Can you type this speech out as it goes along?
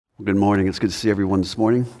Good morning. It's good to see everyone this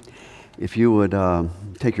morning. If you would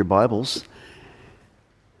take your Bibles,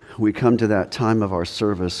 we come to that time of our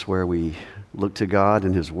service where we look to God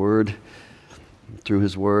and His Word, through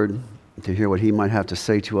His Word, to hear what He might have to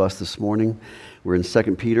say to us this morning. We're in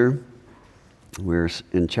 2 Peter. We're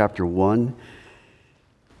in chapter 1.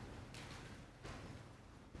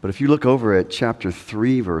 But if you look over at chapter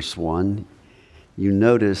 3, verse 1, you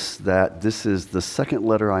notice that this is the second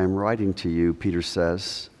letter I am writing to you, Peter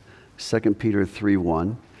says. 2 Peter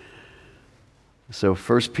 3:1. So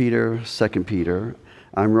 1 Peter, 2 Peter,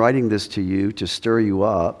 I'm writing this to you to stir you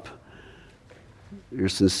up, your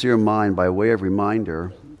sincere mind by way of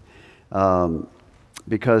reminder,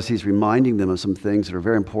 because he's reminding them of some things that are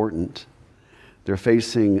very important. They're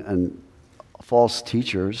facing false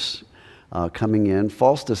teachers coming in,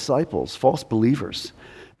 false disciples, false believers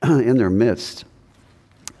in their midst.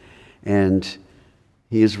 And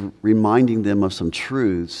he is reminding them of some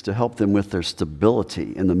truths to help them with their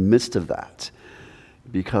stability in the midst of that.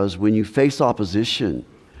 Because when you face opposition,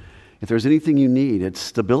 if there's anything you need, it's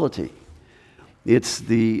stability. It's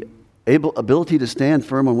the ability to stand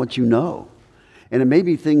firm on what you know. And it may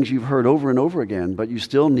be things you've heard over and over again, but you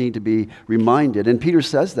still need to be reminded. And Peter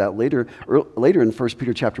says that later in 2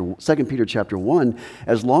 Peter chapter 1,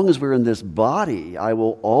 as long as we're in this body, I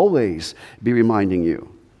will always be reminding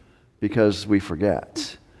you, because we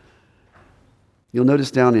forget. You'll notice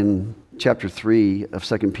down in chapter 3 of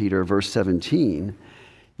 2 Peter, verse 17,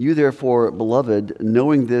 you therefore, beloved,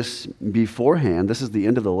 knowing this beforehand, this is the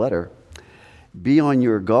end of the letter, be on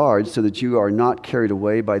your guard so that you are not carried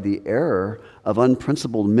away by the error of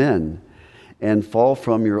unprincipled men and fall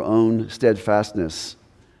from your own steadfastness.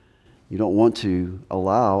 You don't want to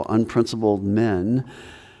allow unprincipled men,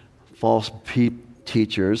 false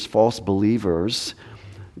teachers, false believers,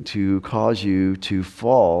 to cause you to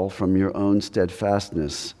fall from your own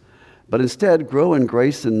steadfastness, but instead grow in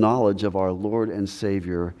grace and knowledge of our Lord and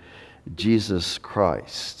Savior, Jesus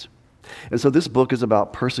Christ. And so this book is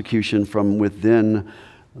about persecution from within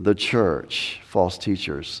the church, false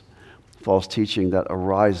teachers, false teaching that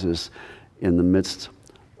arises in the midst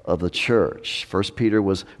of the church. 1 Peter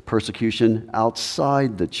was persecution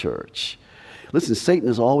outside the church. Listen, Satan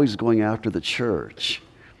is always going after the church.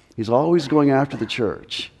 He's always going after the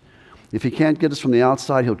church. If he can't get us from the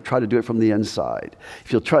outside, he'll try to do it from the inside.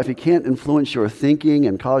 If he can't influence your thinking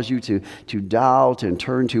and cause you to doubt and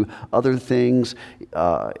turn to other things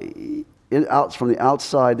from the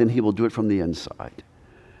outside, then he will do it from the inside.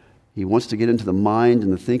 He wants to get into the mind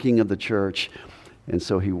and the thinking of the church, and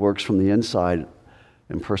so he works from the inside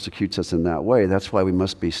and persecutes us in that way. That's why we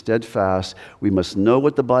must be steadfast. We must know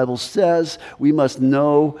what the Bible says. We must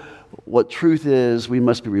know what truth is. We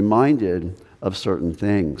must be reminded of certain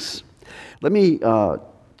things. Let me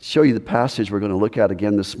show you the passage we're going to look at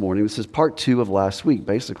again this morning. This is part 2 of last week,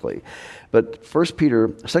 basically. But 2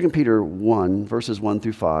 Peter 1, verses 1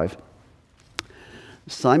 through 5.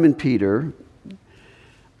 Simon Peter,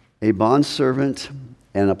 a bondservant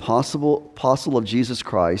and apostle of Jesus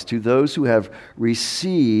Christ, to those who have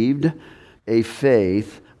received a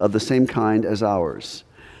faith of the same kind as ours,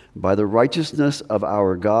 by the righteousness of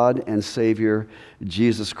our God and Savior,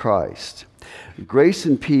 Jesus Christ. Grace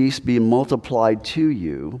and peace be multiplied to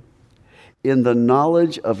you in the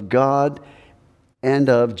knowledge of God and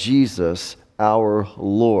of Jesus, our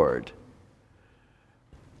Lord.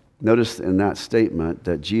 Notice in that statement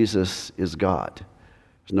that Jesus is God.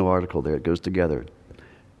 There's no article there. It goes together.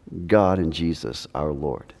 God and Jesus, our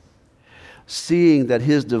Lord. Seeing that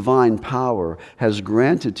His divine power has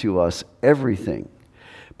granted to us everything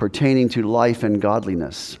pertaining to life and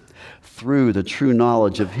godliness, through the true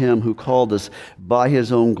knowledge of Him who called us by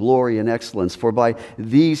His own glory and excellence. For by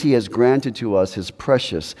these He has granted to us His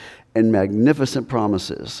precious and magnificent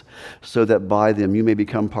promises, so that by them you may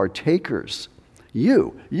become partakers,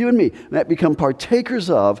 you and me, may become partakers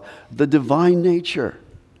of the divine nature,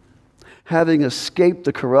 having escaped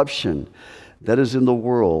the corruption that is in the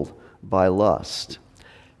world by lust.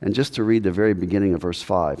 And just to read the very beginning of verse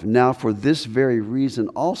 5. Now for this very reason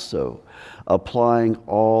also, applying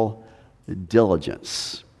all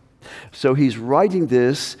diligence. So he's writing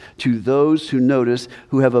this to those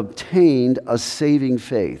who have obtained a saving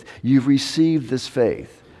faith. You've received this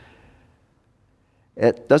faith.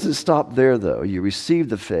 It doesn't stop there, though. You receive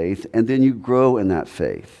the faith, and then you grow in that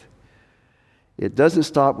faith. It doesn't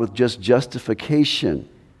stop with just justification.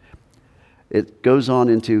 It goes on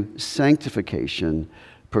into sanctification,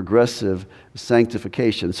 progressive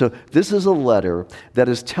sanctification. So this is a letter that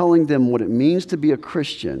is telling them what it means to be a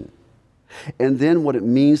Christian, and then what it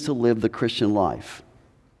means to live the Christian life.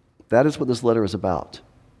 That is what this letter is about.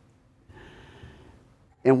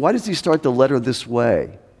 And why does he start the letter this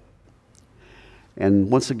way?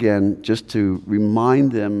 And once again, just to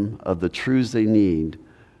remind them of the truths they need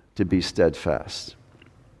to be steadfast.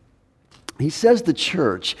 He says the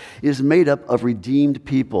church is made up of redeemed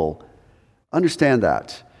people. Understand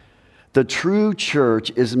that. The true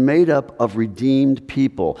church is made up of redeemed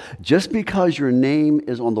people. Just because your name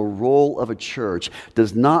is on the roll of a church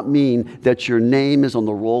does not mean that your name is on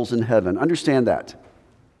the rolls in heaven. Understand that.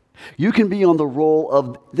 You can be on the roll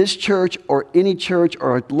of this church or any church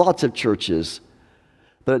or lots of churches,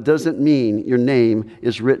 but it doesn't mean your name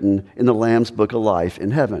is written in the Lamb's Book of Life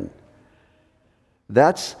in heaven.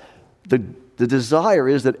 That's the desire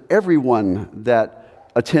is that everyone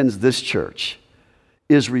that attends this church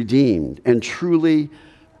is redeemed and truly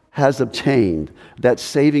has obtained that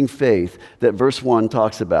saving faith that verse 1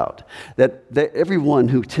 talks about. That everyone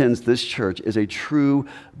who attends this church is a true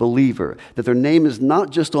believer. That their name is not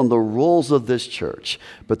just on the rolls of this church,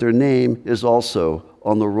 but their name is also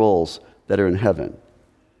on the rolls that are in heaven.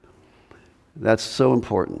 That's so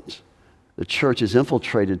important. The church is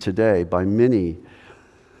infiltrated today by many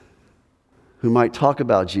who might talk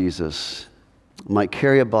about Jesus, might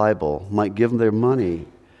carry a Bible, might give them their money,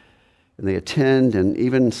 and they attend, and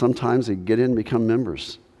even sometimes they get in and become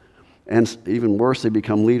members. And even worse, they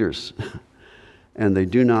become leaders, and they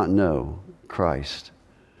do not know Christ.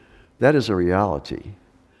 That is a reality.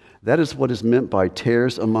 That is what is meant by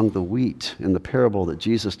tares among the wheat in the parable that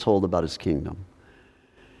Jesus told about his kingdom.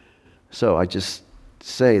 So I just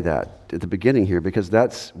say that at the beginning here because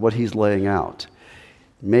that's what he's laying out.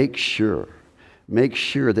 Make sure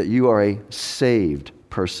that you are a saved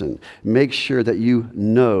person. Make sure that you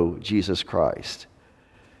know Jesus Christ.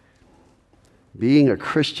 Being a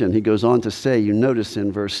Christian, he goes on to say, you notice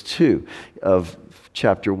in verse 2 of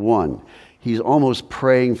chapter 1, he's almost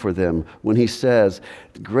praying for them when he says,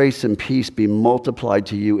 grace and peace be multiplied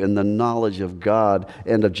to you in the knowledge of God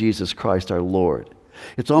and of Jesus Christ our Lord.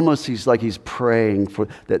 It's almost like he's praying for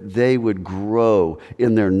that they would grow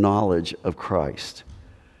in their knowledge of Christ.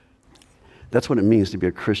 That's what it means to be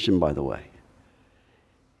a Christian, by the way.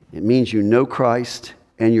 It means you know Christ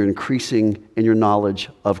and you're increasing in your knowledge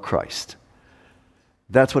of Christ.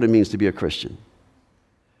 That's what it means to be a Christian.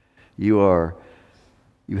 You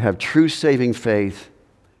have true saving faith,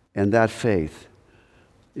 and that faith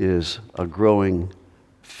is a growing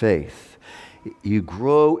faith. You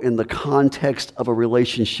grow in the context of a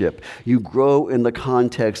relationship. You grow in the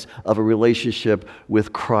context of a relationship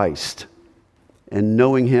with Christ and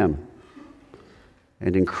knowing him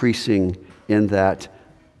and increasing in that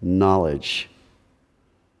knowledge.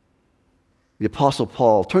 The Apostle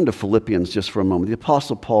Paul, turn to Philippians just for a moment. The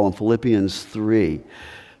Apostle Paul in Philippians 3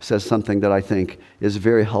 says something that I think is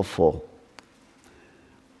very helpful.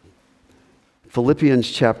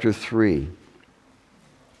 Philippians chapter 3.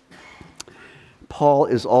 Paul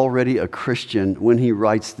is already a Christian when he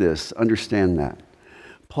writes this. Understand that.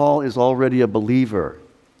 Paul is already a believer,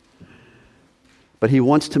 but he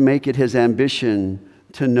wants to make it his ambition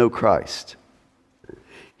to know Christ.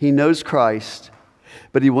 He knows Christ,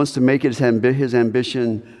 but he wants to make it his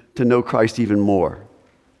ambition to know Christ even more.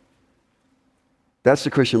 That's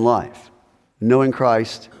the Christian life, knowing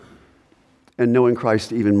Christ and knowing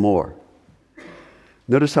Christ even more.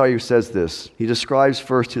 Notice how he says this. He describes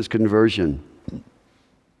first his conversion.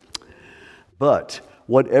 But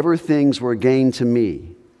whatever things were gained to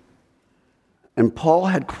me, and Paul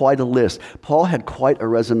had quite a list. Paul had quite a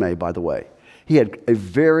resume, by the way. He had a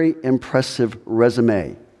very impressive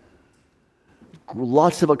resume.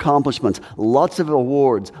 Lots of accomplishments, lots of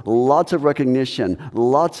awards, lots of recognition,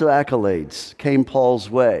 lots of accolades came Paul's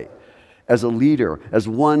way as a leader, as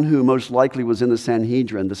one who most likely was in the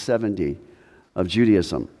Sanhedrin, the 70 of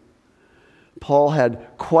Judaism. Paul had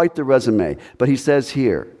quite the resume, but he says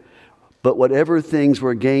here, but whatever things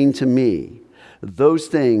were gained to me, those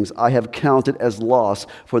things I have counted as loss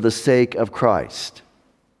for the sake of Christ.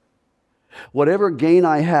 Whatever gain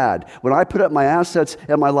I had, when I put up my assets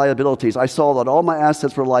and my liabilities, I saw that all my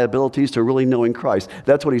assets were liabilities to really knowing Christ.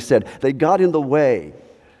 That's what he said. They got in the way.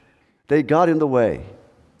 They got in the way.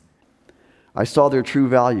 I saw their true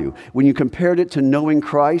value. When you compared it to knowing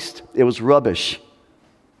Christ, it was rubbish.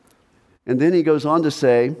 And then he goes on to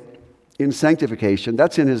say, in sanctification,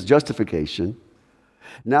 that's in his justification.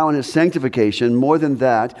 Now in his sanctification, more than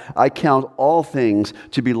that, I count all things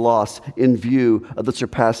to be lost in view of the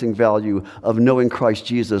surpassing value of knowing Christ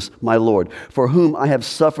Jesus, my Lord, for whom I have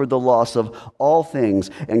suffered the loss of all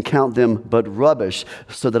things and count them but rubbish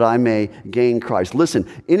so that I may gain Christ. Listen,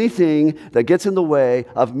 anything that gets in the way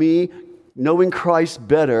of me knowing Christ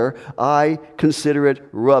better, I consider it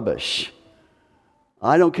rubbish.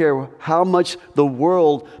 I don't care how much the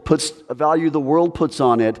world puts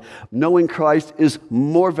on it. Knowing Christ is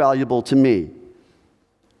more valuable to me.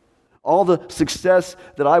 All the success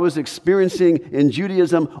that I was experiencing in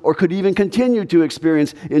Judaism, or could even continue to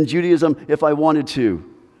experience in Judaism if I wanted to,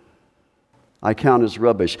 I count as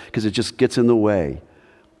rubbish because it just gets in the way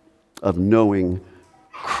of knowing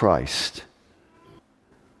Christ.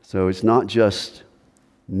 So it's not just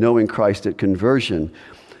knowing Christ at conversion.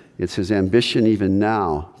 It's his ambition even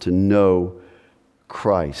now to know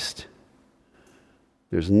Christ.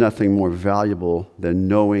 There's nothing more valuable than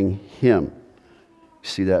knowing him.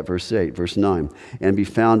 See that verse 8, verse 9. And be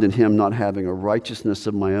found in him, not having a righteousness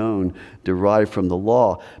of my own derived from the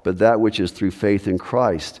law, but that which is through faith in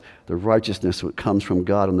Christ, the righteousness that comes from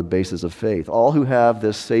God on the basis of faith. All who have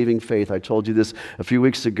this saving faith, I told you this a few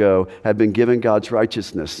weeks ago, have been given God's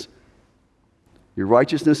righteousness. Your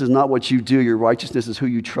righteousness is not what you do. Your righteousness is who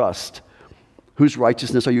you trust. Whose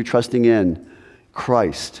righteousness are you trusting in?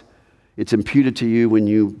 Christ. It's imputed to you when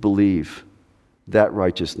you believe. That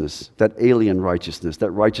righteousness, that alien righteousness,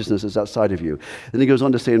 that righteousness is outside of you. Then he goes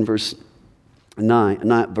on to say in verse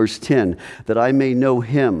 10, that I may know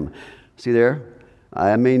him. See there?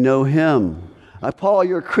 I may know him. Paul,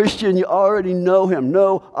 you're a Christian. You already know him.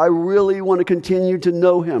 No, I really want to continue to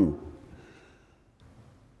know him.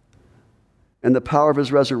 And the power of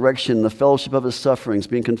his resurrection, the fellowship of his sufferings,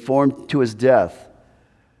 being conformed to his death,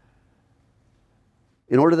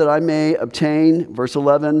 in order that I may obtain, verse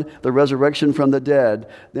 11, the resurrection from the dead.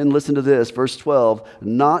 Then listen to this, verse 12.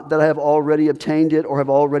 Not that I have already obtained it or have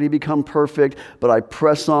already become perfect, but I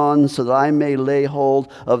press on so that I may lay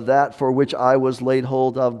hold of that for which I was laid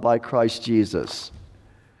hold of by Christ Jesus.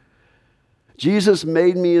 Jesus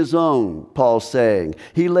made me his own, Paul's saying.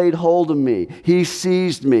 He laid hold of me. He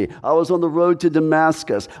seized me. I was on the road to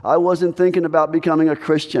Damascus. I wasn't thinking about becoming a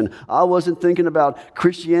Christian. I wasn't thinking about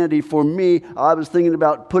Christianity for me. I was thinking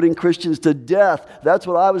about putting Christians to death. That's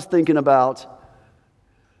what I was thinking about.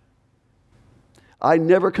 I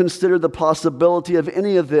never considered the possibility of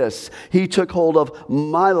any of this. He took hold of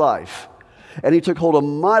my life. And he took hold of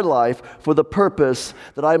my life for the purpose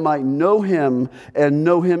that I might know him and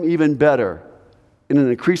know him even better in an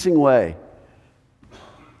increasing way.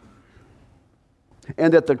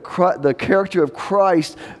 And that the character of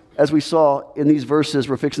Christ, as we saw in these verses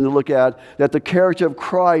we're fixing to look at, that the character of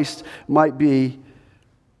Christ might be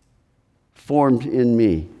formed in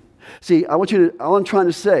me. See, all I'm trying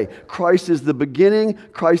to say, Christ is the beginning,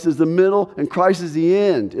 Christ is the middle, and Christ is the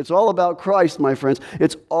end. It's all about Christ, my friends.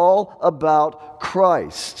 It's all about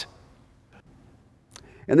Christ.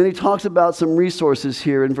 And then he talks about some resources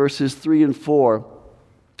here in verses 3 and 4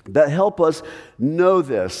 that help us know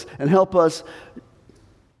this and help us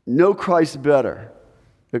know Christ better,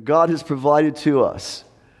 that God has provided to us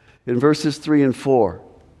in verses 3 and 4.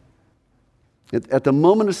 At the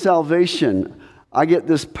moment of salvation, I get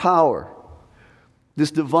this power, this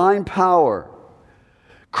divine power,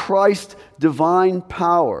 Christ's divine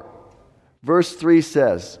power. Verse 3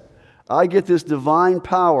 says, I get this divine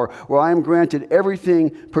power where I am granted everything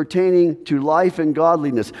pertaining to life and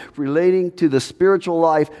godliness, relating to the spiritual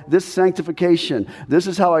life, this sanctification. This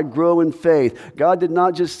is how I grow in faith. God did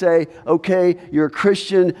not just say, okay, you're a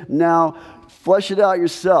Christian, now flesh it out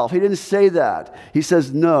yourself. He didn't say that. He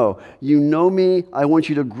says, no, you know me. I want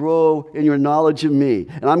you to grow in your knowledge of me.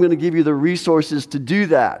 And I'm going to give you the resources to do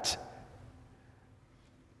that.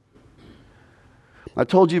 I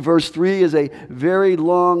told you verse 3 is a very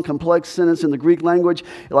long, complex sentence in the Greek language,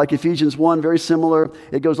 like Ephesians 1, very similar.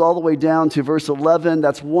 It goes all the way down to verse 11.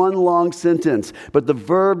 That's one long sentence. But the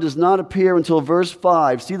verb does not appear until verse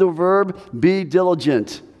 5. See the verb? Be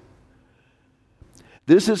diligent.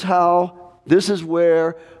 This is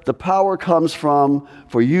where the power comes from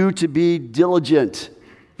for you to be diligent.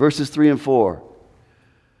 Verses 3 and 4.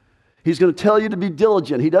 He's going to tell you to be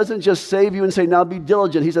diligent. He doesn't just save you and say, now be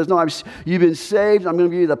diligent. He says, no, you've been saved. I'm going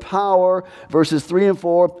to give you the power, verses 3 and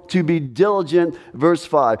 4, to be diligent, verse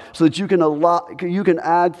 5, so that you can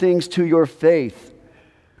add things to your faith.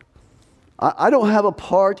 I don't have a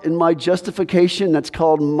part in my justification that's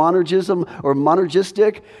called monergism or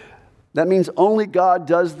monergistic. That means only God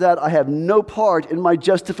does that. I have no part in my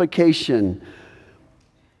justification.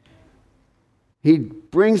 He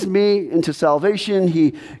brings me into salvation.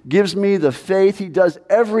 He gives me the faith. He does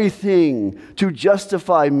everything to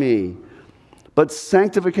justify me. But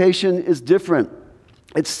sanctification is different.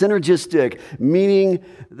 It's synergistic, meaning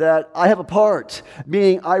that I have a part,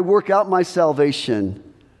 meaning I work out my salvation.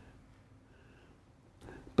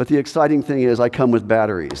 But the exciting thing is I come with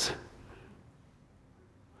batteries.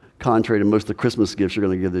 Contrary to most of the Christmas gifts you're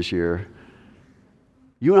going to give this year.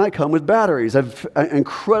 You and I come with batteries, an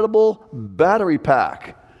incredible battery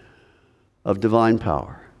pack of divine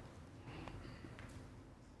power.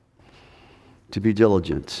 To be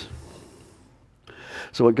diligent.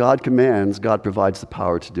 So what God commands, God provides the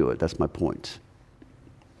power to do it. That's my point.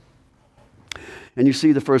 And you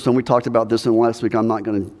see the first one, we talked about this in last week. I'm not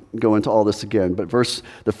going to go into all this again. But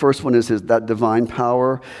the first one is that divine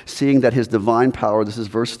power, seeing that his divine power, this is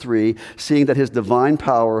verse 3, seeing that his divine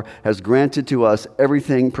power has granted to us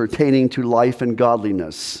everything pertaining to life and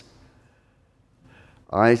godliness.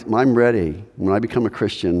 I'm ready. When I become a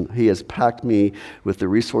Christian, he has packed me with the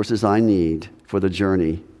resources I need for the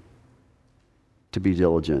journey to be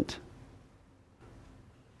diligent.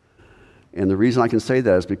 And the reason I can say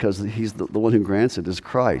that is because he's the one who grants it is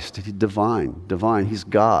Christ. He's divine. He's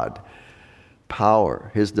God.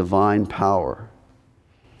 Power, his divine power.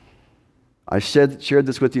 I shared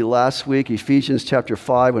this with you last week, Ephesians chapter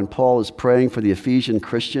 5, when Paul is praying for the Ephesian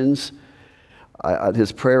Christians.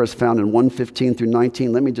 His prayer is found in 1:15 through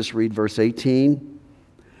 19. Let me just read verse 18.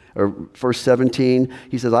 Or verse 17,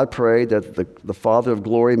 he says, I pray that the Father of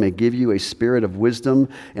glory may give you a spirit of wisdom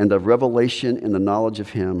and of revelation in the knowledge of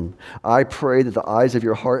him. I pray that the eyes of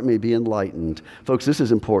your heart may be enlightened. Folks, this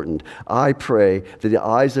is important. I pray that the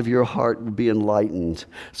eyes of your heart will be enlightened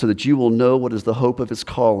so that you will know what is the hope of his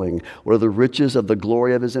calling, what are the riches of the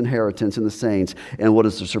glory of his inheritance in the saints, and what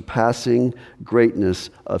is the surpassing greatness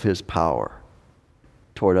of his power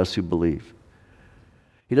toward us who believe.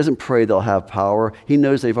 He doesn't pray they'll have power. He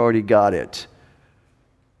knows they've already got it.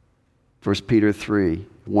 1 Peter 3,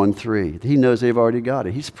 1-3. He knows they've already got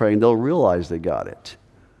it. He's praying they'll realize they got it.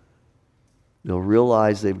 They'll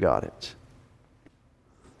realize they've got it.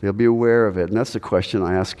 They'll be aware of it. And that's the question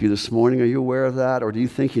I ask you this morning. Are you aware of that? Or do you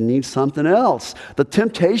think you need something else? The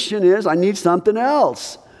temptation is, I need something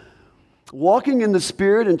else. Walking in the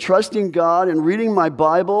Spirit and trusting God and reading my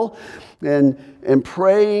Bible and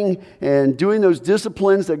praying and doing those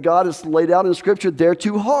disciplines that God has laid out in Scripture, they're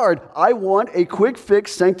too hard. I want a quick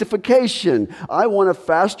fix sanctification. I want a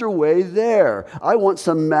faster way there. I want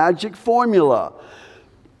some magic formula.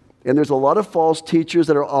 And there's a lot of false teachers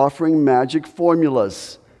that are offering magic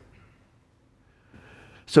formulas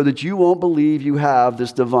so that you won't believe you have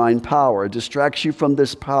this divine power. It distracts you from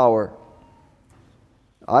this power.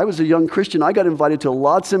 I was a young Christian. I got invited to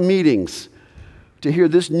lots of meetings to hear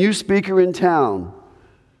this new speaker in town,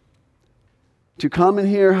 to come and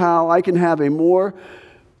hear how I can have a more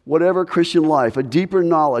whatever Christian life, a deeper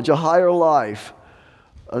knowledge, a higher life,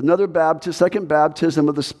 another second baptism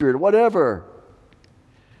of the Spirit, whatever.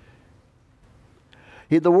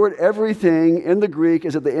 The word everything in the Greek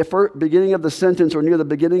is at the beginning of the sentence or near the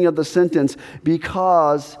beginning of the sentence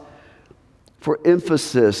because for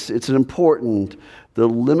emphasis, it's important, the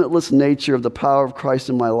limitless nature of the power of Christ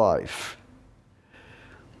in my life.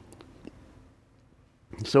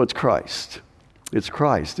 So it's Christ. It's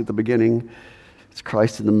Christ at the beginning. It's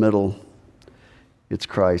Christ in the middle. It's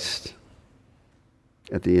Christ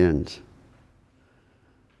at the end.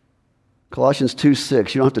 Colossians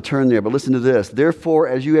 2:6, you don't have to turn there, but listen to this. Therefore,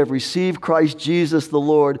 as you have received Christ Jesus the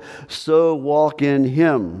Lord, so walk in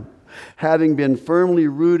him, having been firmly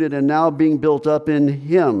rooted and now being built up in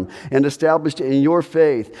him and established in your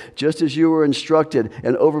faith, just as you were instructed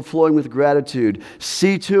and overflowing with gratitude.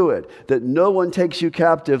 See to it that no one takes you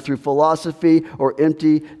captive through philosophy or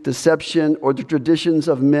empty deception or the traditions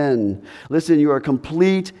of men. Listen, you are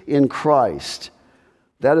complete in Christ.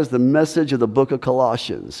 That is the message of the book of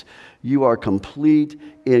Colossians. You are complete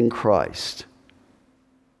in Christ.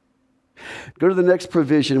 Go to the next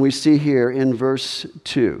provision we see here in verse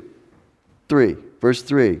 3.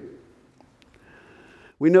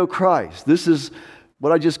 We know Christ. This is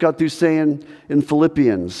what I just got through saying in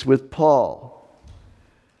Philippians with Paul.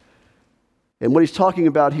 And what he's talking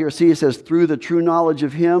about here, see, he says, through the true knowledge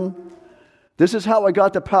of him. This is how I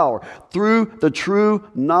got the power. Through the true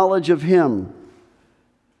knowledge of him.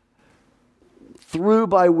 Through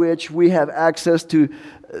by which we have access to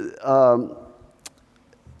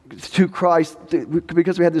Christ,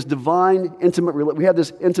 because we have this divine, intimate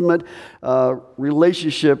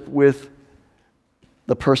relationship with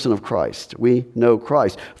the person of Christ. We know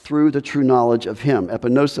Christ through the true knowledge of him,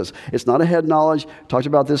 epignosis. It's not a head knowledge. Talked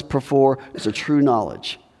about this before. It's a true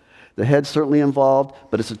knowledge. The head's certainly involved,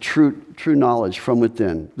 but it's a true knowledge from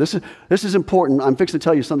within. This is important. I'm fixing to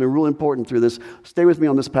tell you something really important through this. Stay with me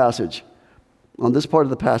on this passage, on this part of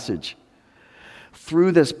the passage.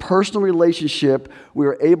 Through this personal relationship, we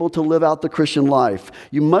are able to live out the Christian life.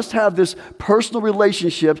 You must have this personal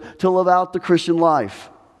relationship to live out the Christian life.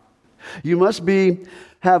 You must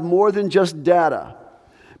have more than just data,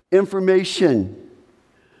 information.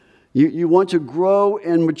 You want to grow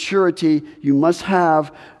in maturity, you must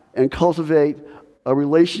have and cultivate a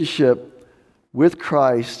relationship with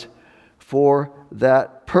Christ for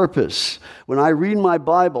that purpose. When I read my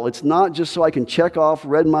Bible, it's not just so I can check off,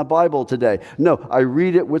 read my Bible today. No, I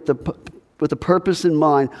read it with the purpose in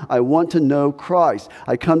mind. I want to know Christ.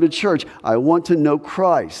 I come to church. I want to know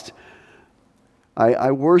Christ.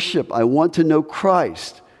 I worship. I want to know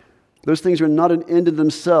Christ. Those things are not an end in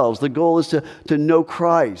themselves. The goal is to know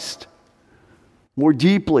Christ more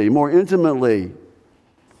deeply, more intimately.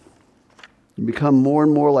 You become more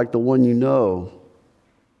and more like the one you know.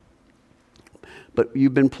 But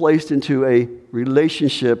you've been placed into a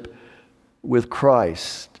relationship with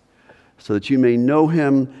Christ so that you may know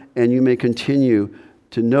Him and you may continue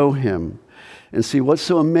to know Him. And see, what's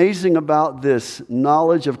so amazing about this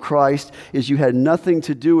knowledge of Christ is you had nothing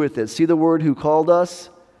to do with it. See the word who called us?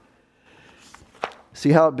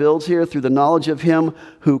 See how it builds here? Through the knowledge of Him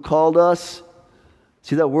who called us.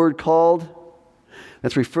 See that word called?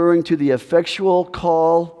 That's referring to the effectual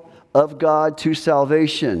call of God to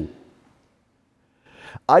salvation.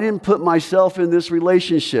 I didn't put myself in this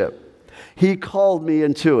relationship. He called me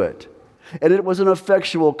into it. And it was an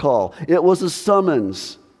effectual call. It was a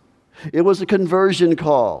summons. It was a conversion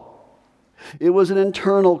call. It was an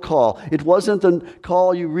internal call. It wasn't the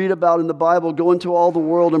call you read about in the Bible, go into all the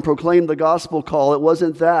world and proclaim the gospel call. It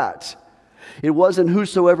wasn't that. It wasn't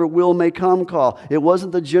whosoever will may come call. It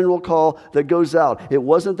wasn't the general call that goes out. It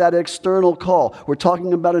wasn't that external call. We're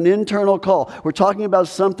talking about an internal call. We're talking about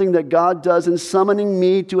something that God does in summoning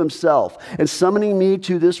me to Himself and summoning me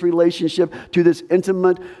to this relationship, to this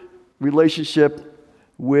intimate relationship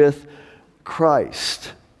with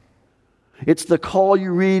Christ. It's the call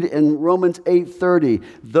you read in Romans 8:30.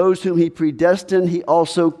 Those whom He predestined, He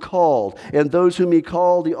also called. And those whom He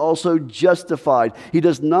called, He also justified. He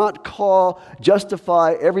does not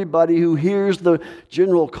justify everybody who hears the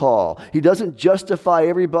general call. He doesn't justify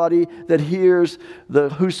everybody that hears the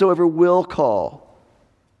whosoever will call.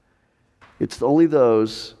 It's only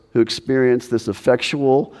those who experience this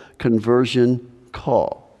effectual conversion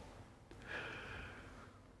call.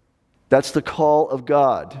 That's the call of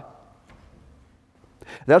God.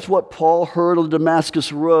 That's what Paul heard on the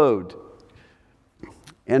Damascus Road.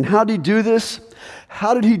 And how did he do this?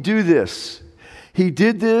 How did he do this? He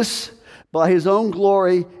did this by his own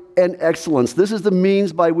glory and excellence. This is the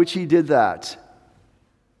means by which he did that.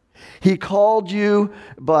 He called you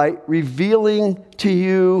by revealing to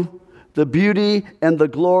you the beauty and the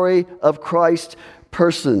glory of Christ's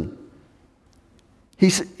person.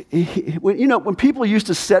 When people used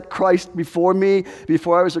to set Christ before me,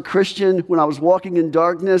 before I was a Christian, when I was walking in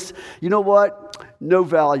darkness, you know what? No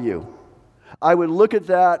value. I would look at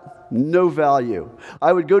that, no value.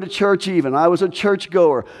 I would go to church even. I was a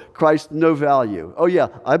churchgoer. Christ, no value. Oh yeah,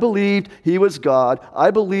 I believed He was God. I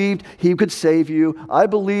believed He could save you. I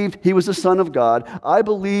believed He was the Son of God. I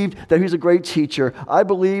believed that He was a great teacher. I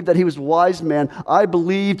believed that He was a wise man. I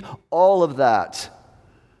believed all of that.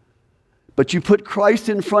 But you put Christ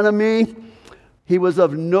in front of me, He was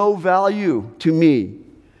of no value to me.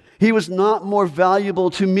 He was not more valuable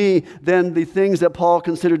to me than the things that Paul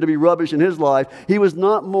considered to be rubbish in his life. He was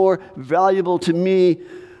not more valuable to me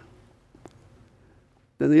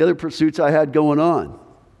than the other pursuits I had going on.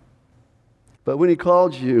 But when He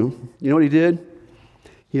called you, you know what He did?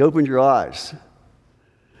 He opened your eyes.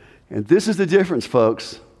 And this is the difference,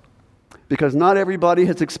 folks, because not everybody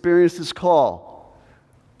has experienced this call.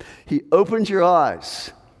 He opened your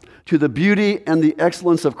eyes to the beauty and the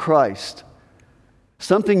excellence of Christ,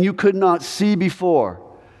 something you could not see before.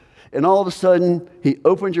 And all of a sudden, He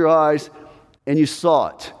opened your eyes and you saw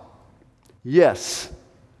it. Yes,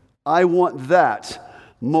 I want that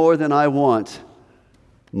more than I want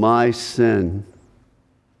my sin.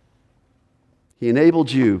 He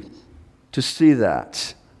enabled you to see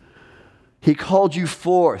that. He called you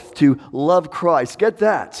forth to love Christ. Get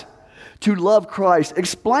that. To love Christ.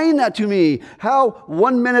 Explain that to me. How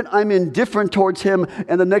 1 minute I'm indifferent towards Him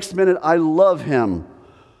and the next minute I love Him.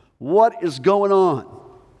 What is going on?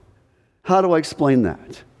 How do I explain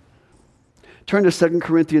that? Turn to 2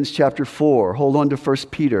 Corinthians chapter 4. Hold on to 1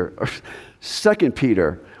 Peter. Or 2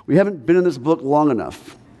 Peter. We haven't been in this book long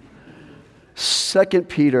enough. 2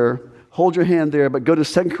 Peter. Hold your hand there, but go to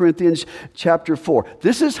 2 Corinthians chapter 4.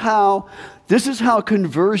 This is how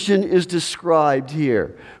conversion is described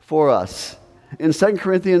here for us. In 2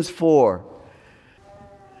 Corinthians 4.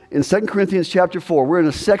 In 2 Corinthians chapter 4, we're in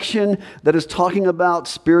a section that is talking about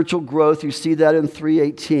spiritual growth. You see that in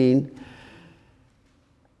 3:18.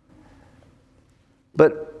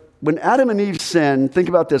 But when Adam and Eve sinned, think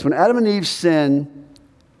about this. When Adam and Eve sinned,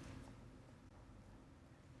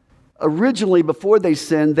 Originally, before they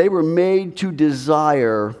sinned, they were made to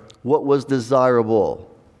desire what was desirable.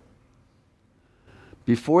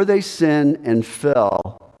 Before they sinned and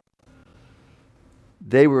fell,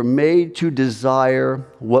 they were made to desire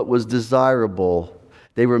what was desirable.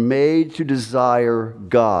 They were made to desire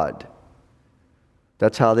God.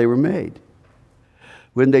 That's how they were made.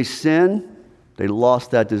 When they sinned, they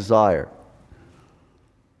lost that desire.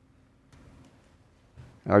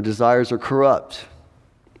 Our desires are corrupt.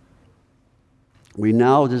 We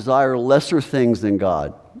now desire lesser things than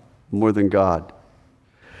God, more than God.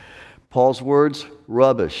 Paul's words,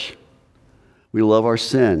 rubbish. We love our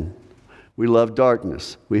sin. We love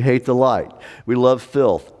darkness. We hate the light. We love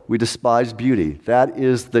filth. We despise beauty. That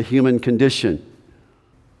is the human condition.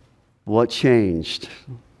 What changed?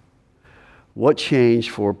 What changed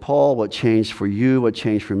for Paul? What changed for you? What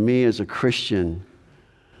changed for me as a Christian?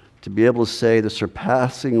 To be able to say the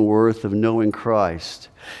surpassing worth of knowing Christ.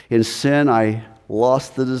 In sin, I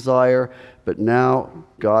lost the desire, but now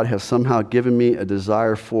God has somehow given me a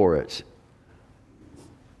desire for it.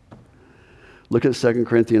 Look at 2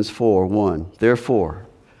 Corinthians 4:1. Therefore,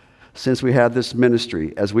 since we have this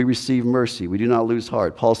ministry, as we receive mercy, we do not lose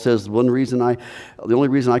heart. Paul says the only reason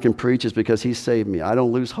I can preach is because he saved me. I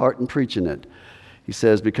don't lose heart in preaching it. He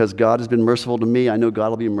says, because God has been merciful to me, I know God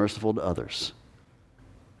will be merciful to others.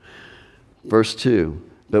 Verse 2,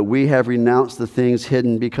 but we have renounced the things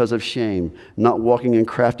hidden because of shame, not walking in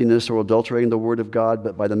craftiness or adulterating the word of God,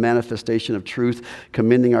 but by the manifestation of truth,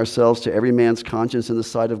 commending ourselves to every man's conscience in the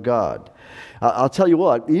sight of God. I'll tell you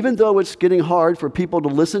what, even though it's getting hard for people to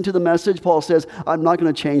listen to the message, Paul says, I'm not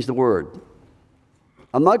going to change the word.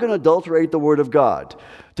 I'm not going to adulterate the word of God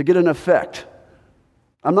to get an effect.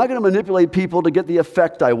 I'm not going to manipulate people to get the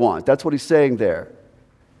effect I want. That's what he's saying there.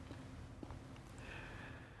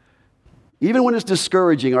 Even when it's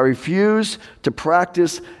discouraging, I refuse to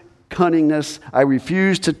practice cunningness. I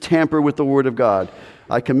refuse to tamper with the word of God.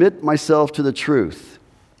 I commit myself to the truth.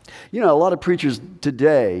 You know, a lot of preachers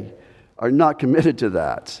today are not committed to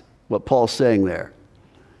that, what Paul's saying there.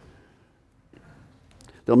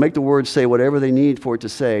 They'll make the word say whatever they need for it to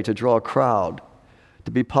say, to draw a crowd,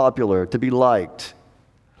 to be popular, to be liked.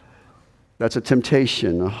 That's a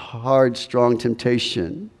temptation, a hard, strong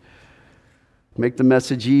temptation. Make the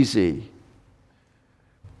message easy.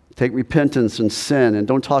 Take repentance and sin and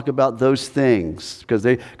don't talk about those things because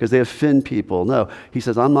they offend people. No, he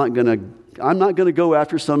says, I'm not going to go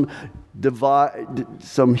after some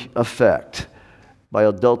effect by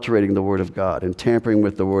adulterating the word of God and tampering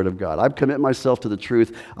with the word of God. I commit myself to the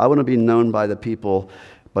truth. I want to be known by the people,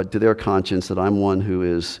 but to their conscience, that I'm one who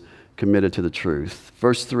is committed to the truth.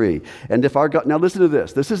 Verse 3, and if our God, now listen to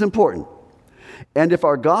this. This is important. And if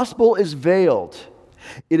our gospel is veiled,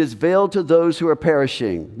 it is veiled to those who are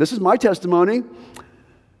perishing. This is my testimony.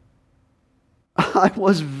 I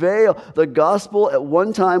was veiled. The gospel at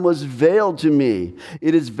one time was veiled to me.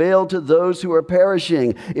 It is veiled to those who are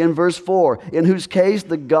perishing. In verse 4, in whose case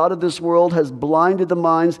the God of this world has blinded the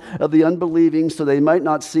minds of the unbelieving so they might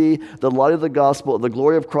not see the light of the gospel of the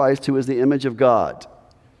glory of Christ, who is the image of God.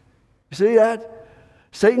 You see that?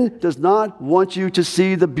 Satan does not want you to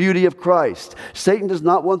see the beauty of Christ. Satan does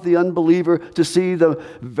not want the unbeliever to see the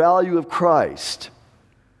value of Christ.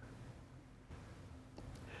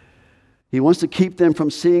 He wants to keep them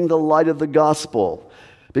from seeing the light of the gospel,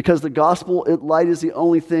 because the gospel light is the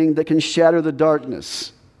only thing that can shatter the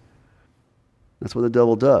darkness. That's what the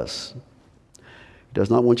devil does. He does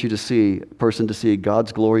not want you to see a person to see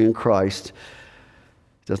God's glory in Christ.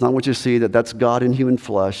 Does not want you to see that that's God in human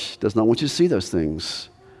flesh. Does not want you to see those things.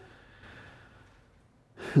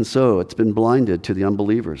 And so it's been blinded to the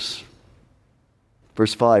unbelievers.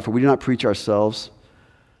 Verse 5, for we do not preach ourselves,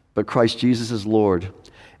 but Christ Jesus is Lord,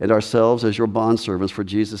 and ourselves as your bondservants for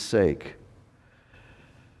Jesus' sake.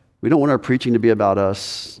 We don't want our preaching to be about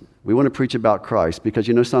us. We want to preach about Christ, because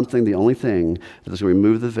you know something? The only thing that is going to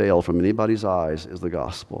remove the veil from anybody's eyes is the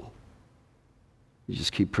gospel. You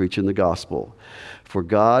just keep preaching the gospel. For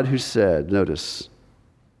God who said, notice,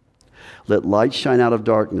 let light shine out of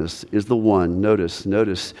darkness is the one, notice,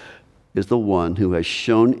 is the one who has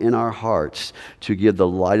shone in our hearts to give the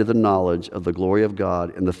light of the knowledge of the glory of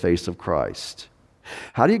God in the face of Christ.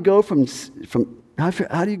 How do you go from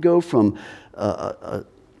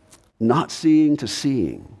not seeing to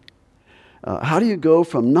seeing? How do you go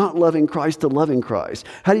from not loving Christ to loving Christ?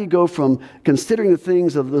 How do you go from considering the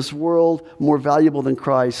things of this world more valuable than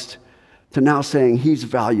Christ to now saying he's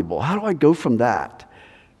valuable? How do I go from that?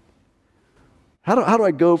 How do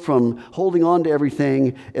I go from holding on to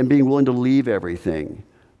everything and being willing to leave everything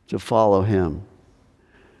to follow him?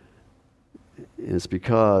 It's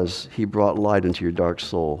because he brought light into your dark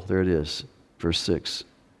soul. There it is, verse 6.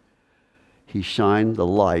 He shined the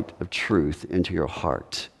light of truth into your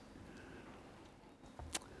heart.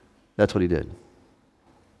 That's what he did.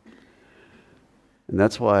 And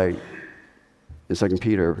that's why in 2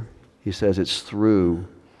 Peter, he says it's through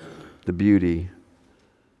the beauty,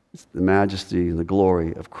 the majesty, and the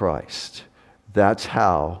glory of Christ. That's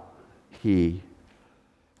how he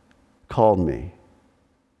called me.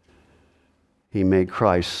 He made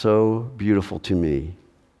Christ so beautiful to me.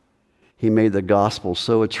 He made the gospel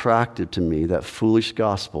so attractive to me, that foolish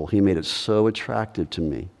gospel. He made it so attractive to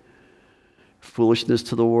me. Foolishness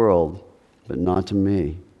to the world, but not to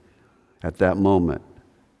me at that moment.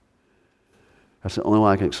 That's the only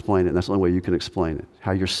way I can explain it, and that's the only way you can explain it.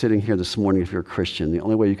 How you're sitting here this morning if you're a Christian, the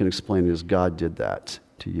only way you can explain it is God did that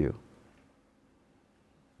to you.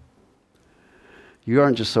 You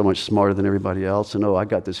aren't just so much smarter than everybody else, and I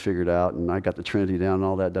got this figured out, and I got the Trinity down and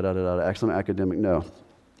all that, some academic. No.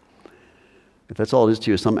 If that's all it is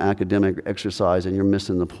to you, some academic exercise, and you're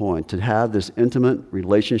missing the point. To have this intimate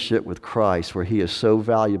relationship with Christ where he is so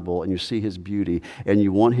valuable and you see his beauty and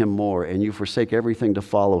you want him more and you forsake everything to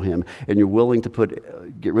follow him and you're willing to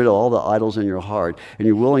get rid of all the idols in your heart and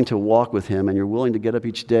you're willing to walk with him and you're willing to get up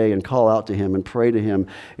each day and call out to him and pray to him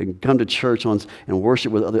and come to church and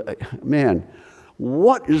worship with other. Man,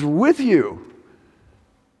 what is with you?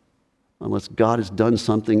 Unless God has done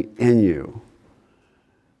something in you.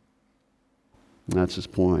 And that's his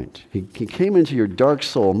point. He came into your dark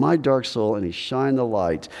soul, my dark soul, and he shined the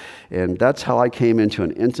light. And that's how I came into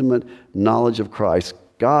an intimate knowledge of Christ.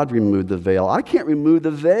 God removed the veil. I can't remove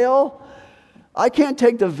the veil. I can't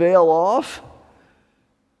take the veil off.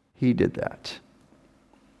 He did that.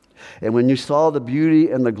 And when you saw the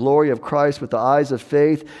beauty and the glory of Christ with the eyes of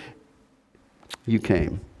faith, you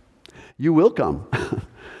came. You will come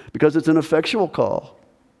because it's an effectual call.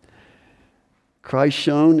 Christ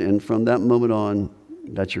shone, and from that moment on,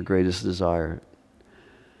 that's your greatest desire,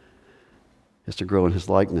 is to grow in his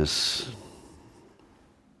likeness.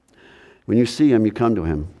 When you see him, you come to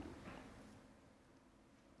him.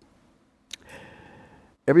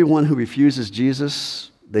 Everyone who refuses Jesus,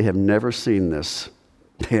 they have never seen this.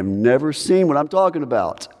 They have never seen what I'm talking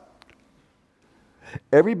about.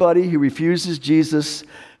 Everybody who refuses Jesus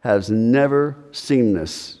has never seen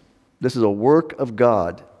this. This is a work of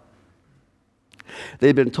God.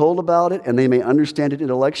 They've been told about it and they may understand it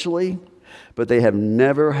intellectually, but they have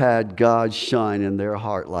never had God shine in their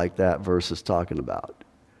heart like that verse is talking about,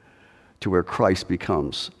 to where Christ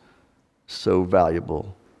becomes so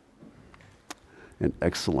valuable and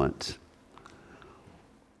excellent.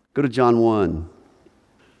 Go to John 1.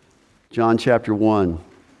 John chapter 1,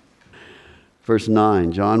 verse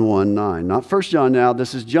 9. John 1, 9. Not 1 John now,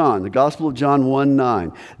 this is John, the Gospel of John 1,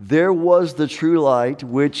 9. There was the true light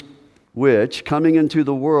which coming into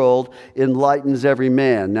the world enlightens every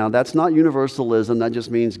man. Now that's not universalism. That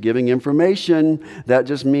just means giving information. That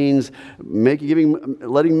just means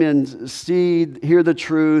letting men see, hear the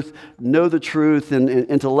truth, know the truth and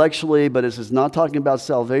intellectually, but this is not talking about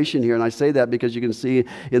salvation here. And I say that because you can see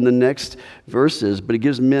in the next verses, but it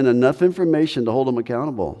gives men enough information to hold them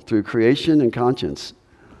accountable through creation and conscience.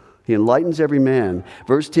 He enlightens every man.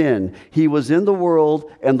 Verse 10, he was in the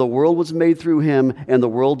world, and the world was made through him, and the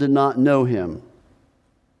world did not know him.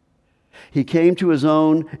 He came to his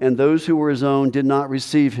own, and those who were his own did not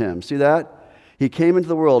receive him. See that? He came into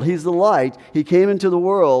the world. He's the light. He came into the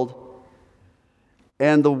world,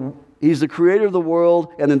 and he's the creator of the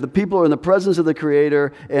world, and then the people are in the presence of the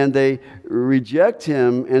creator, and they reject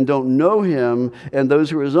him and don't know him, and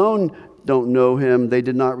those who are his own don't know him. They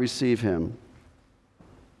did not receive him.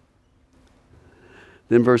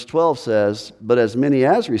 Then verse 12 says, but as many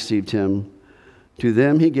as received him, to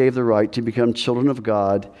them he gave the right to become children of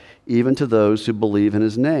God, even to those who believe in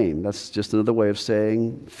his name. That's just another way of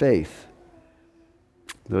saying faith.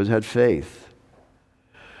 Those who had faith.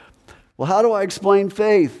 Well, how do I explain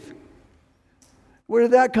faith? Where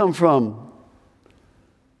did that come from?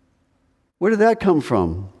 Where did that come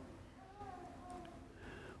from?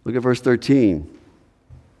 Look at verse 13.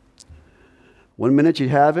 1 minute you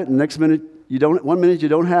have it, and the next minute you don't. 1 minute you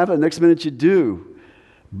don't have it, the next minute you do.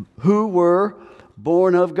 Who were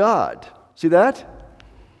born of God. See that?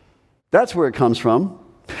 That's where it comes from.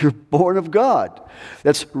 You're born of God.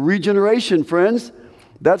 That's regeneration, friends.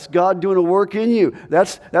 That's God doing a work in you.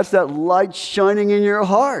 That's that light shining in your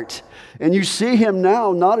heart. And you see him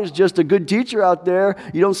now not as just a good teacher out there.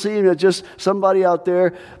 You don't see him as just somebody out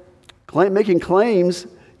there making claims.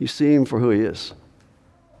 You see him for who he is.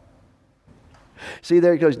 See,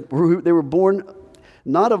 there it goes. They were born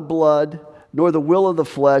not of blood, nor the will of the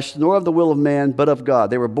flesh, nor of the will of man, but of God.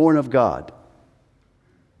 They were born of God.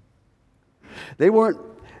 They weren't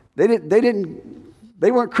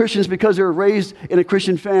Christians because they were raised in a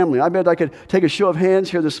Christian family. I bet I could take a show of hands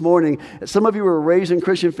here this morning. Some of you were raised in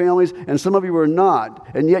Christian families, and some of you were not,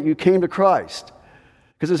 and yet you came to Christ.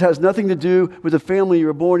 Because this has nothing to do with the family you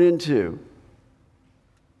were born into.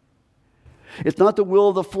 It's not the will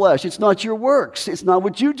of the flesh. It's not your works. It's not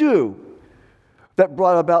what you do that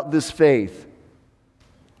brought about this faith.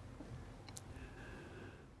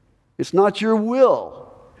 It's not your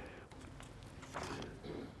will.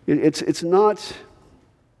 It's not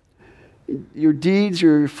your deeds,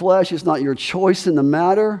 your flesh. It's not your choice in the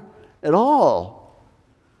matter at all.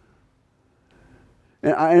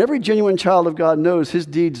 And every genuine child of God knows his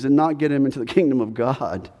deeds did not get him into the kingdom of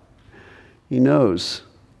God. He knows.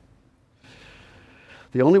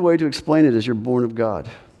 The only way to explain it is you're born of God.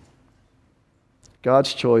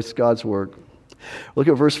 God's choice, God's work. Look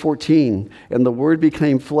at verse 14. And the Word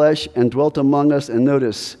became flesh and dwelt among us. And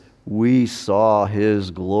notice, we saw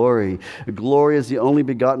His glory. Glory is the only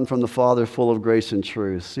begotten from the Father, full of grace and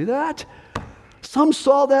truth. See that? Some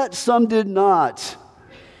saw that, some did not.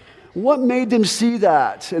 What made them see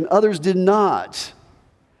that and others did not?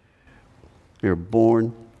 You're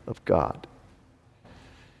born of God.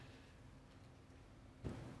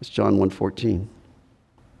 It's John 1:14.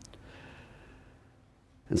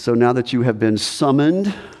 And so now that you have been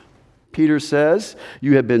summoned, Peter says,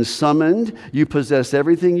 you have been summoned, you possess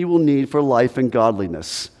everything you will need for life and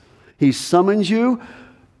godliness. He summons you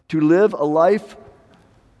to live a life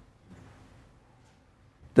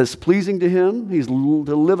that's pleasing to Him. He's to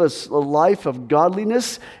live a life of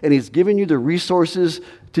godliness, and He's given you the resources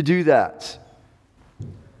to do that.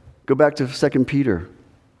 Go back to 2 Peter.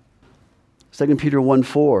 2 Peter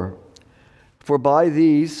 1:4. For by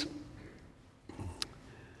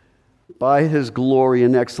His glory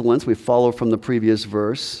and excellence, we follow from the previous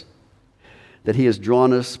verse, that He has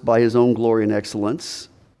drawn us by His own glory and excellence.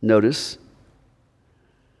 Notice,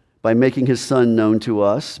 by making His Son known to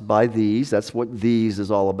us, by these, that's what these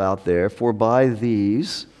is all about there. For by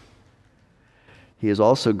these, He has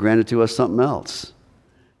also granted to us something else,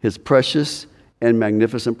 His precious and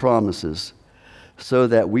magnificent promises, so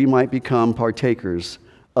that we might become partakers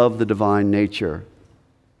of the divine nature.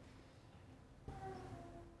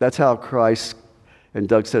 That's how Christ, and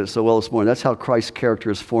Doug said it so well this morning, that's how Christ's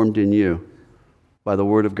character is formed in you, by the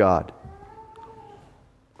Word of God.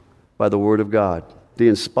 By the Word of God. The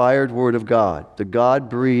inspired Word of God, the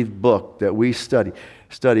God-breathed book that we study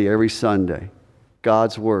every Sunday.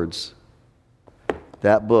 God's words.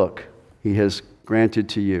 That book He has granted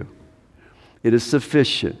to you. It is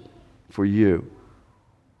sufficient for you.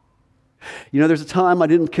 You know, there's a time I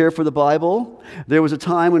didn't care for the Bible. There was a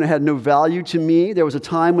time when it had no value to me. There was a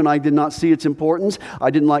time when I did not see its importance.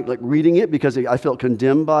 I didn't like reading it because I felt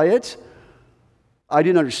condemned by it. I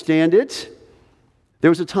didn't understand it.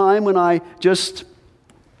 There was a time when I just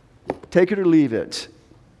take it or leave it.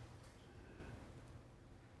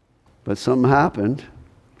 But something happened.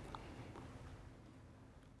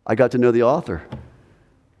 I got to know the author.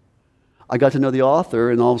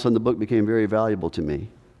 And all of a sudden the book became very valuable to me.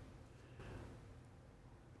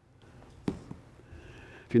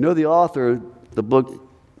 If you know the author, the book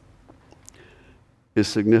is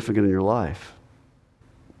significant in your life.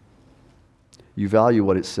 You value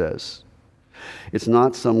what it says. It's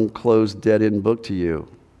not some closed, dead-end book to you.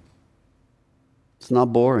 It's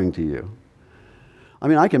not boring to you. I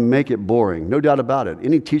mean, I can make it boring, no doubt about it.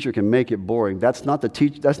 Any teacher can make it boring. That's not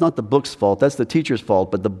the book's fault. That's the teacher's fault.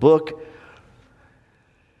 But the book,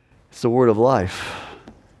 it's the word of life.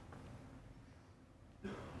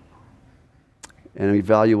 And we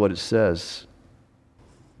value what it says.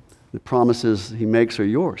 The promises He makes are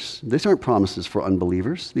yours. These aren't promises for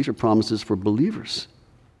unbelievers. These are promises for believers.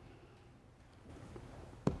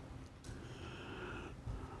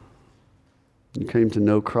 You came to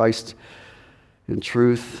know Christ in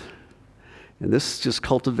truth. And this just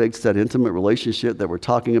cultivates that intimate relationship that we're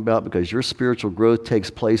talking about, because your spiritual growth takes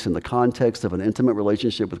place in the context of an intimate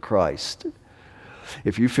relationship with Christ.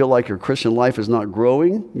 If you feel like your Christian life is not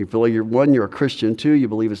growing, you feel like you're a Christian, two, you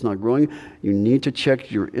believe it's not growing, you need to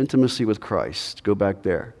check your intimacy with Christ. Go back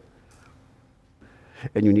there.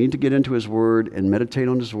 And you need to get into His Word and meditate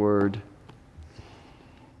on His Word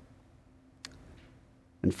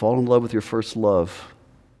and fall in love with your first love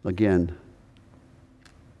again.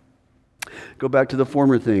 Go back to the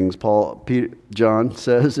former things. John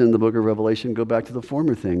says in the book of Revelation, go back to the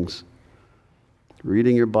former things.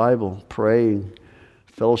 Reading your Bible, praying,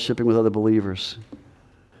 fellowshipping with other believers.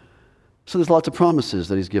 So there's lots of promises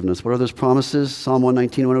that he's given us. What are those promises? Psalm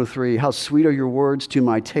 119, 103. How sweet are your words to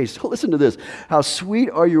my taste. Listen to this. How sweet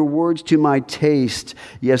are your words to my taste,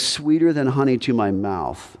 yes, sweeter than honey to my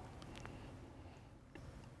mouth.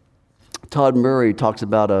 Todd Murray talks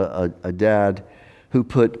about a dad who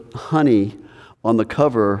put honey on the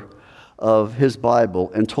cover of his Bible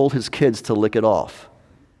and told his kids to lick it off.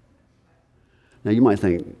 Now you might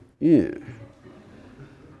think, yeah.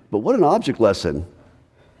 But what an object lesson.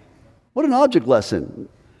 What an object lesson.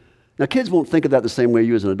 Now, kids won't think of that the same way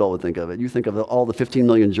you as an adult would think of it. You think of all the 15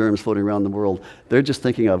 million germs floating around the world. They're just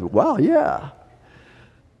thinking of, wow, yeah,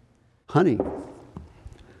 honey.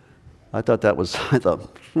 I thought,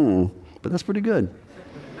 but that's pretty good.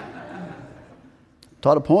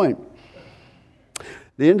 Taught a point.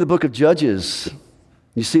 The end of the book of Judges,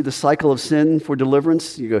 you see the cycle of sin for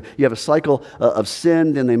deliverance. You have a cycle of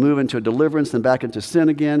sin, then they move into a deliverance, then back into sin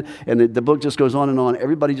again, and the book just goes on and on.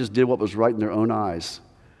 Everybody just did what was right in their own eyes.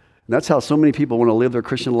 And that's how so many people want to live their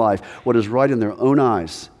Christian life, what is right in their own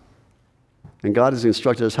eyes. And God has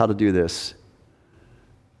instructed us how to do this.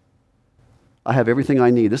 I have everything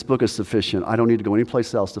I need. This book is sufficient. I don't need to go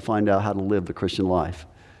anyplace else to find out how to live the Christian life.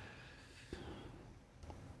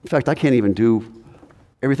 In fact, I can't even do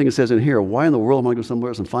everything it says in here. Why in the world am I going to go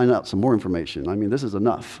somewhere else and find out some more information? I mean, this is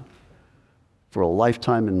enough for a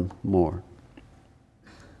lifetime and more.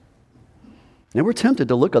 And we're tempted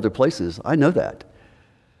to look other places. I know that.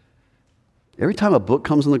 Every time a book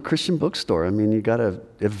comes in the Christian bookstore, I mean, you got to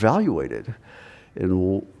evaluate it.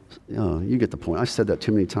 And you get the point. I said that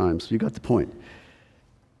too many times. You got the point.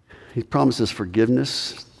 He promises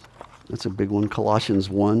forgiveness. That's a big one. Colossians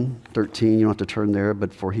 1:13. You don't have to turn there,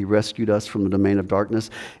 but for he rescued us from the domain of darkness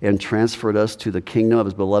and transferred us to the kingdom of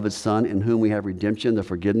his beloved Son, in whom we have redemption, the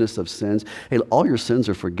forgiveness of sins. Hey, all your sins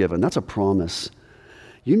are forgiven. That's a promise.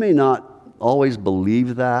 You may not always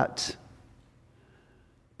believe that,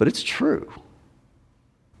 but it's true.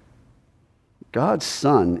 God's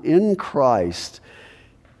Son in Christ,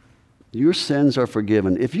 your sins are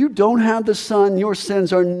forgiven. If you don't have the Son, your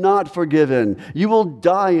sins are not forgiven. You will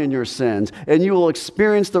die in your sins, and you will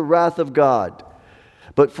experience the wrath of God.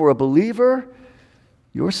 But for a believer,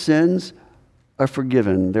 your sins are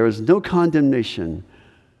forgiven. There is no condemnation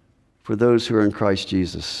for those who are in Christ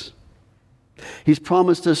Jesus. He's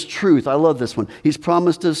promised us truth. I love this one. He's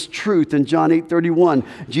promised us truth in John 8:31.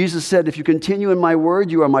 Jesus said, if you continue in my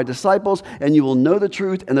word, you are my disciples, and you will know the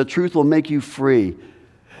truth, and the truth will make you free.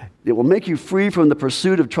 It will make you free from the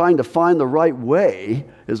pursuit of trying to find the right way,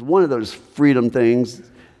 is one of those freedom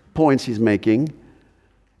points he's making.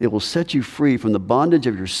 It will set you free from the bondage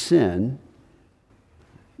of your sin.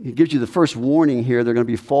 He gives you the first warning here. There are going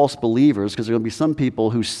to be false believers, because there are going to be some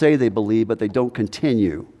people who say they believe, but they don't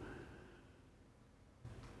continue.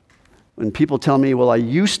 When people tell me, well, I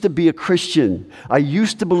used to be a Christian. I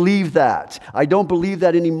used to believe that. I don't believe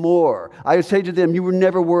that anymore. I would say to them, you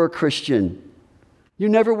never were a Christian. You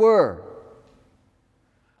never were.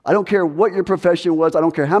 I don't care what your profession was. I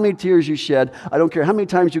don't care how many tears you shed. I don't care how many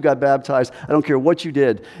times you got baptized. I don't care what you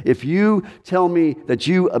did. If you tell me that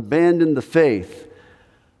you abandoned the faith,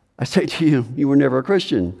 I say to you, you were never a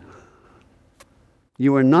Christian.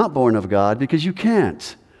 You were not born of God because you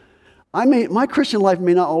can't. My Christian life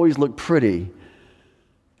may not always look pretty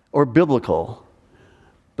or biblical,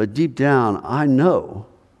 but deep down, I know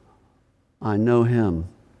Him.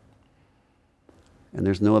 And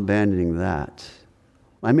there's no abandoning that.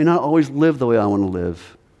 I may not always live the way I want to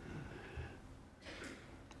live.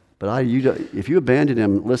 But if you abandon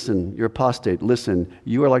Him, listen, you're apostate. Listen,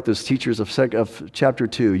 you are like those teachers of chapter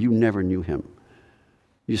 2. You never knew Him.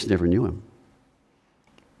 You just never knew Him.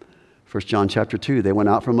 1 John chapter 2, they went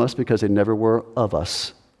out from us because they never were of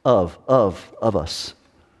us. Of us.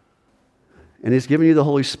 And He's given you the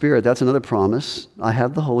Holy Spirit. That's another promise. I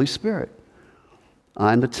have the Holy Spirit.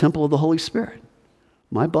 I'm the temple of the Holy Spirit.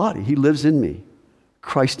 My body, He lives in me.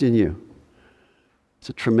 Christ in you. It's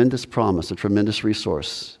a tremendous promise, a tremendous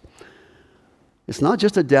resource. It's not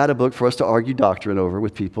just a data book for us to argue doctrine over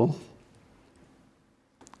with people.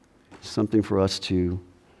 It's something for us to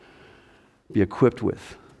be equipped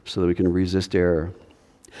with so that we can resist error.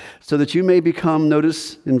 So that you may become,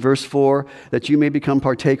 notice in verse 4, that you may become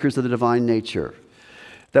partakers of the divine nature.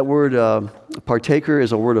 That word partaker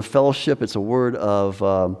is a word of fellowship. It's a word of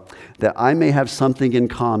that I may have something in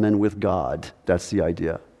common with God. That's the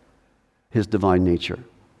idea. His divine nature.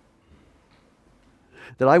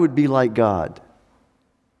 That I would be like God.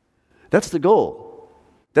 That's the goal.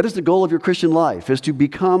 That is the goal of your Christian life, is to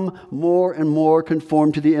become more and more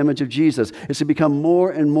conformed to the image of Jesus. It's to become more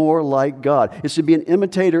and more like God. It's to be an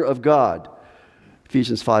imitator of God.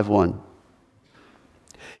 Ephesians 5:1.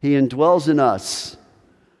 He indwells in us.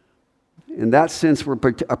 In that sense, we're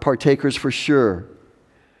partakers for sure.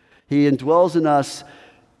 He indwells in us.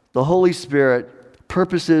 The Holy Spirit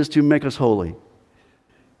purposes to make us holy.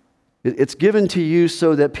 It's given to you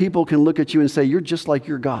so that people can look at you and say, you're just like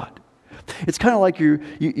your God. It's kind of like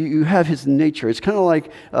you have his nature. It's kind of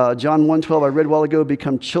like John 1:12 I read a while ago,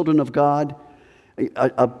 become children of God.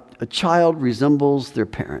 A child resembles their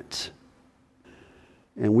parent.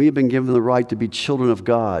 And we have been given the right to be children of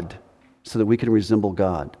God so that we can resemble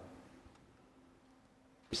God.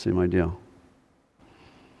 Same idea.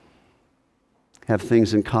 Have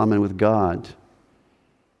things in common with God,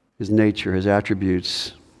 his nature, his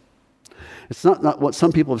attributes. It's not what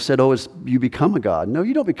some people have said, oh, it's you become a God. No,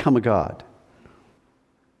 you don't become a God.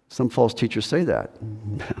 Some false teachers say that.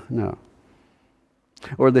 No.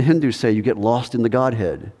 Or the Hindus say you get lost in the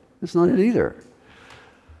Godhead. That's not it either.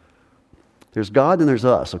 There's God and there's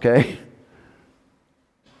us, okay?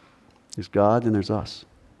 There's God and there's us.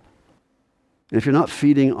 And if you're not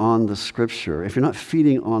feeding on the Scripture, if you're not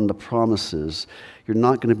feeding on the promises, you're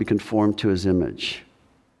not going to be conformed to his image.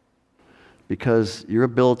 Because your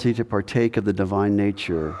ability to partake of the divine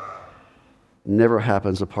nature never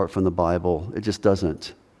happens apart from the Bible. It just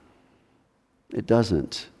doesn't. It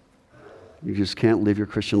doesn't. You just can't live your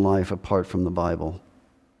Christian life apart from the Bible.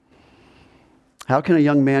 How can a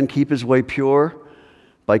young man keep his way pure?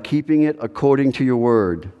 By keeping it according to your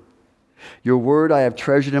word. Your word I have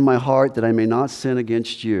treasured in my heart that I may not sin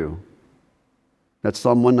against you. That's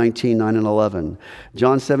Psalm 119, 9 and 11.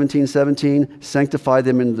 John 17, 17, sanctify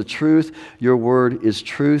them in the truth. Your word is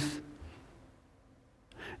truth.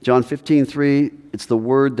 John 15, 3, it's the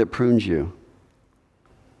word that prunes you.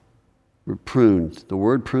 We're pruned. The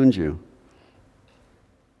word prunes you.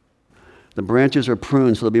 The branches are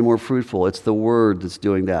pruned so they'll be more fruitful. It's the word that's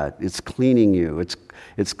doing that. It's cleaning you.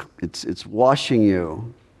 It's washing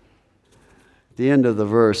you. At the end of the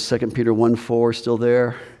verse, 2 Peter 1:4, still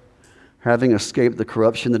there. Having escaped the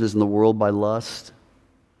corruption that is in the world by lust.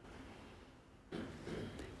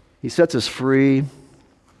 He sets us free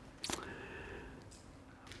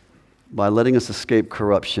by letting us escape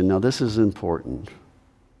corruption. Now, this is important.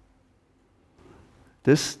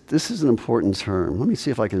 This is an important term. Let me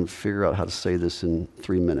see if I can figure out how to say this in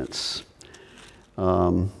 3 minutes.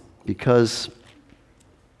 Because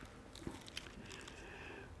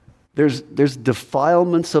there's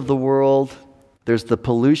defilements of the world. There's the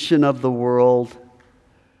pollution of the world.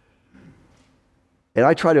 And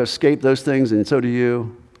I try to escape those things, and so do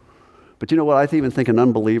you. But you know what? I even think an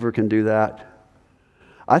unbeliever can do that.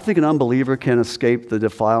 I think an unbeliever can escape the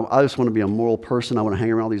defilement. I just want to be a moral person. I want to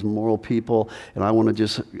hang around these moral people, and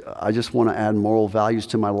I just want to add moral values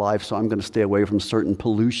to my life, so I'm going to stay away from certain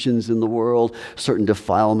pollutions in the world, certain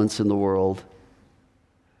defilements in the world.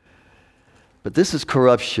 But this is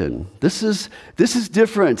corruption. This is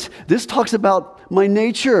different. This talks about my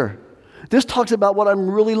nature. This talks about what I'm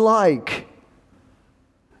really like.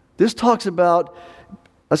 This talks about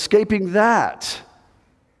escaping that.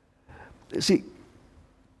 See,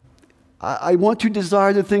 I want to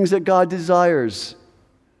desire the things that God desires.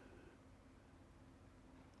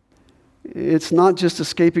 It's not just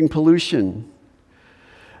escaping pollution.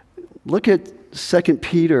 Look at 2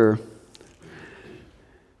 Peter.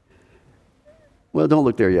 Well, don't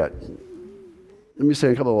look there yet. Let me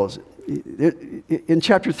say a couple of words. In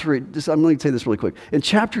chapter 3, I'm going to say this really quick. In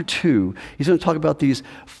chapter 2, he's going to talk about these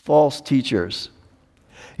false teachers.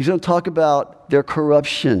 He's going to talk about their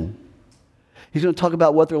corruption. He's going to talk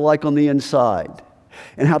about what they're like on the inside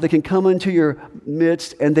and how they can come into your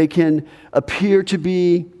midst and they can appear to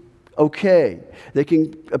be okay. They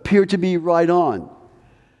can appear to be right on.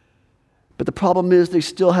 But the problem is they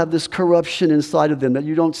still have this corruption inside of them that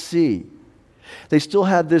you don't see. They still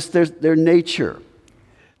have their nature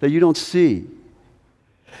that you don't see.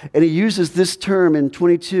 And he uses this term in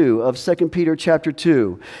 22 of 2 Peter chapter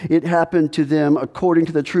 2. It happened to them according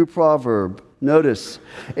to the true proverb. Notice,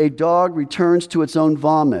 a dog returns to its own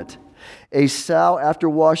vomit. A sow after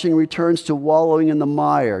washing returns to wallowing in the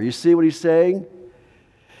mire. You see what he's saying?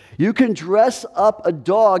 You can dress up a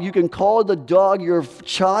dog. You can call the dog your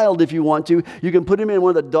child if you want to. You can put him in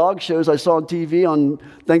one of the dog shows I saw on TV on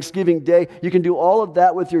Thanksgiving Day. You can do all of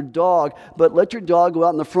that with your dog, but let your dog go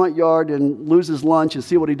out in the front yard and lose his lunch and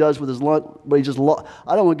see what he does with his lunch. But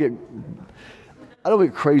I don't want to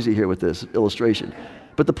get crazy here with this illustration.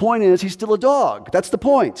 But the point is, he's still a dog. That's the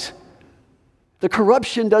point. The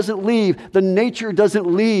corruption doesn't leave. The nature doesn't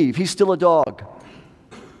leave. He's still a dog.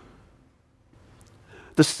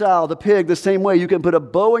 The sow, the pig, the same way. You can put a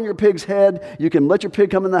bow on your pig's head. You can let your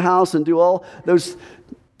pig come in the house and do all those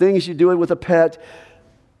things you do with a pet.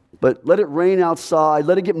 But let it rain outside,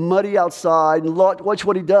 let it get muddy outside, and watch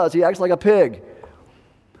what he does. He acts like a pig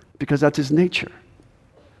because that's his nature.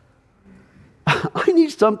 I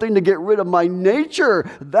need something to get rid of my nature.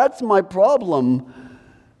 That's my problem.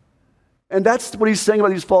 And that's what he's saying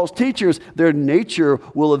about these false teachers. Their nature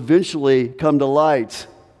will eventually come to light.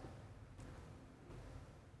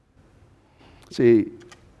 See,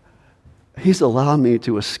 he's allowed me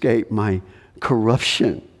to escape my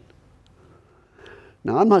corruption.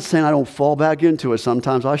 Now, I'm not saying I don't fall back into it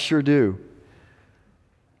sometimes. I sure do.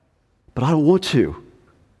 But I don't want to.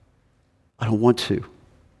 I don't want to.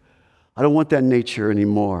 I don't want that nature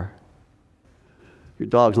anymore. Your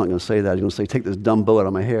dog's not going to say that. He's going to say, take this dumb bow out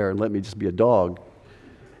of my hair and let me just be a dog.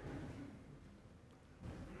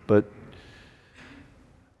 But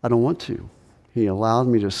I don't want to. He allowed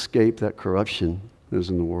me to escape that corruption that is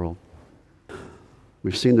in the world.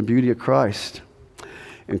 We've seen the beauty of Christ.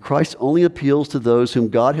 And Christ only appeals to those whom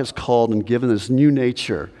God has called and given this new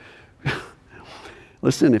nature.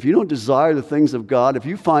 Listen, if you don't desire the things of God, if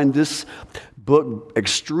you find this book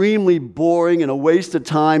extremely boring and a waste of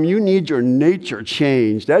time, you need your nature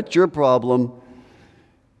changed. That's your problem.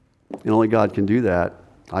 And only God can do that.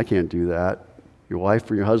 I can't do that. Your wife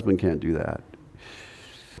or your husband can't do that.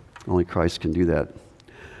 Only Christ can do that.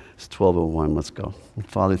 It's 12:01. Let's go.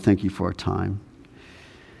 Father, thank you for our time.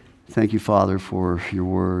 Thank you, Father, for your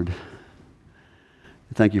word.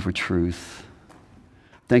 Thank you for truth.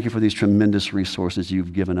 Thank you for these tremendous resources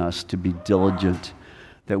you've given us to be diligent,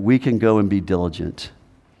 that we can go and be diligent.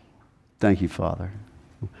 Thank you, Father.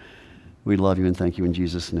 We love you and thank you in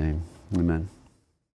Jesus' name. Amen.